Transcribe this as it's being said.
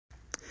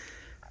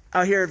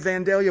Out here at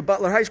Vandalia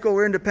Butler High School,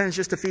 where Independence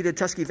just defeated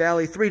Tuscarawas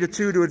Valley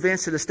 3-2 to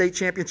advance to the state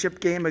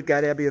championship game. I've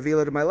got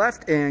Avila to my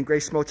left and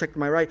Grace Smotek to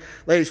my right.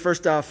 Ladies,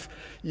 first off,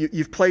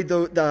 you've played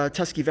the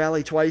Tuscarawas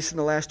Valley twice in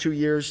the last 2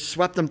 years,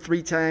 swept them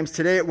 3 times.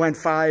 Today it went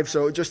 5,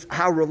 so just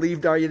how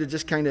relieved are you to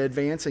just kind of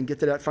advance and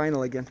get to that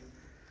final again?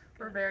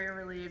 We're very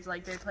relieved.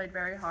 Like, they played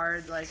very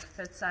hard. Like,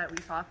 5th set, we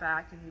fought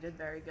back, and we did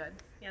very good.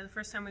 Yeah, the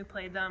first time we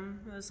played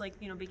them, it was like,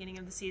 beginning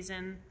of the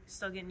season,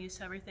 still getting used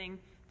to everything.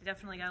 They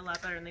definitely got a lot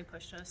better, and they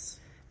pushed us.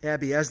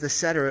 Abby, as the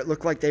setter, it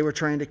looked like they were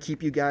trying to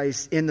keep you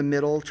guys in the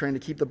middle, trying to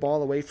keep the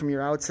ball away from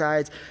your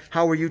outsides.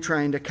 How were you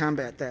trying to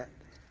combat that?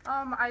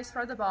 I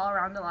spread the ball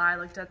around a lot. I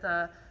looked at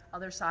the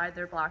other side,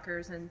 their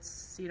blockers, and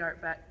see our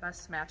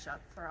best matchup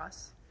for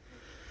us.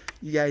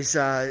 You guys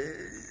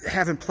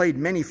haven't played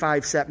many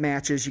 5-set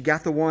matches. You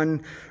got the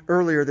one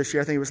earlier this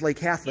year. I think it was Lake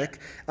Catholic.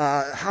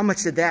 Yeah. How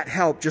much did that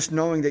help, just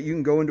knowing that you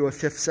can go into a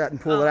 5th set and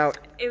pull it out?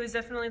 It was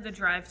definitely the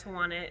drive to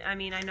want it. I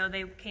mean, I know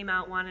they came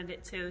out, wanted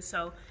it too,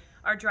 so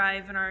our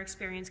drive and our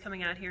experience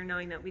coming out here,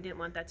 knowing that we didn't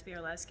want that to be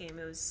our last game,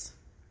 it was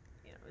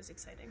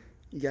exciting.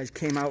 You guys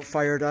came out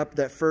fired up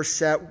that first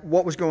set.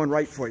 What was going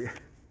right for you?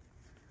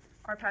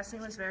 Our passing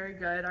was very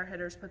good. Our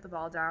hitters put the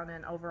ball down,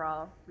 and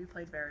overall, we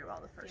played very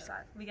well the first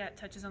set. We got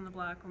touches on the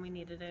block when we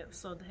needed it,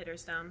 slowed the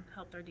hitters down,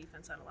 helped our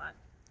defense out a lot.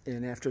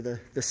 And after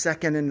the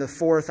second and the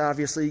fourth,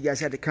 obviously, you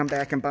guys had to come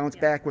back and bounce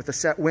back with a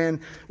set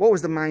win. What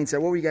was the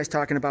mindset? What were you guys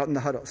talking about in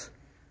the huddles?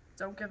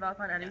 Don't give up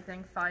on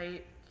anything.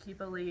 Fight.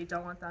 Keep a lead.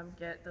 Don't let them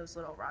get those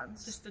little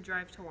runs. Just the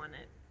drive to win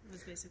it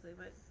was basically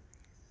what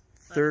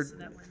led us to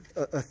that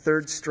win. A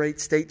third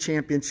straight state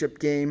championship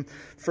game.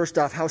 First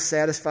off, how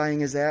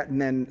satisfying is that?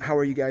 And then how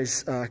are you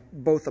guys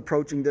both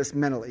approaching this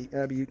mentally?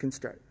 Abby, you can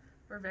start.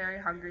 We're very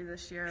hungry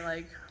this year.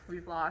 Like,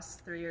 we've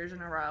lost 3 years in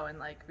a row, and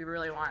like we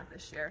really want it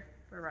this year.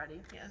 We're ready.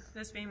 Yeah,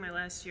 this being my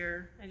last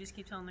year, I just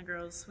keep telling the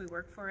girls we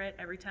work for it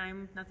every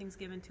time. Nothing's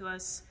given to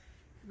us.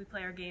 We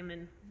play our game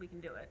and we can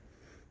do it.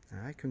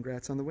 All right,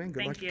 congrats on the win.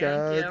 Good luck Thank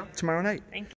you. tomorrow night. Thank you.